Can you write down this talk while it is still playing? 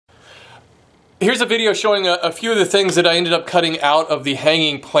Here's a video showing a few of the things that I ended up cutting out of the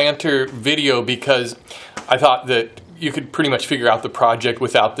hanging planter video because I thought that you could pretty much figure out the project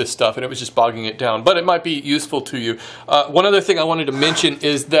without this stuff, and it was just bogging it down. But it might be useful to you. One other thing I wanted to mention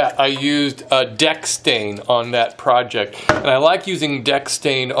is that I used deck stain on that project. And I like using deck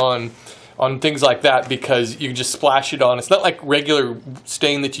stain on things like that because you can just splash it on. It's not like regular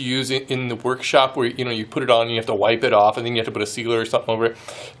stain that you use in the workshop where you put it on and you have to wipe it off and then you have to put a sealer or something over it.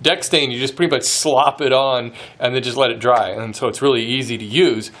 Deck stain, you just pretty much slop it on and then just let it dry, and so it's really easy to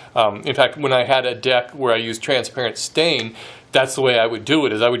use. In fact, when I had a deck where I used transparent stain, that's the way I would do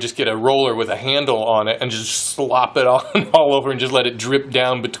it, is I would just get a roller with a handle on it and just slop it on all over and just let it drip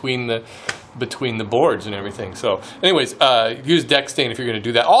down between the boards and everything. So anyways, use deck stain if you're going to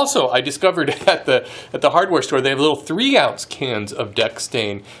do that. Also, I discovered at the hardware store they have little 3-ounce cans of deck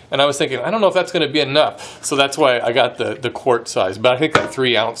stain, and I was thinking, I don't know if that's going to be enough, so that's why I got the quart size, but I think that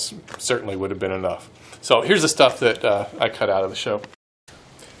 3-ounce certainly would have been enough. So here's the stuff that I cut out of the show.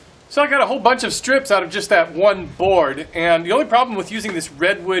 So I got a whole bunch of strips out of just that one board, and the only problem with using this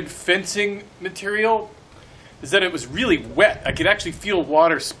redwood fencing material is that it was really wet. I could actually feel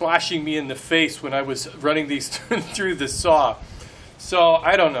water splashing me in the face when I was running these through the saw. So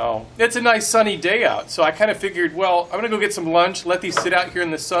I don't know. It's a nice sunny day out, so I kind of figured, well, I'm gonna go get some lunch, let these sit out here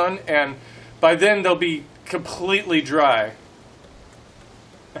in the sun, and by then they'll be completely dry.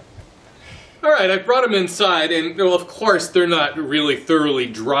 All right, I brought them inside, and well, of course they're not really thoroughly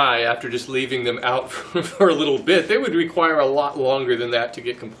dry after just leaving them out for a little bit. They would require a lot longer than that to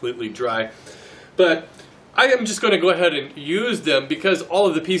get completely dry. But I am just going to go ahead and use them because all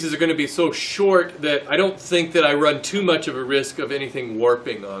of the pieces are going to be so short that I don't think that I run too much of a risk of anything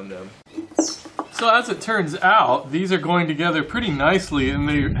warping on them. So as it turns out, these are going together pretty nicely and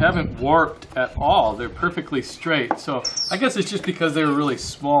they haven't warped at all. They're perfectly straight. So I guess it's just because they're really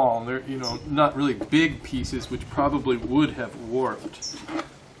small. They're, not really big pieces, which probably would have warped.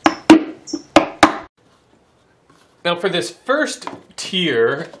 Now for this first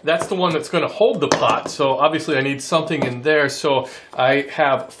tier, that's the one that's going to hold the pot, so obviously I need something in there, so I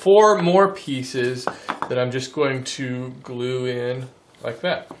have 4 more pieces that I'm just going to glue in like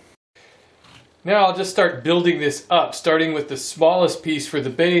that. Now I'll just start building this up, starting with the smallest piece for the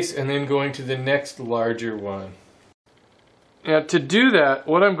base and then going to the next larger one. Now to do that,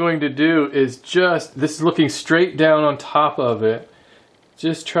 what I'm going to do is this is looking straight down on top of it,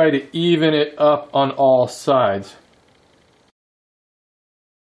 just try to even it up on all sides.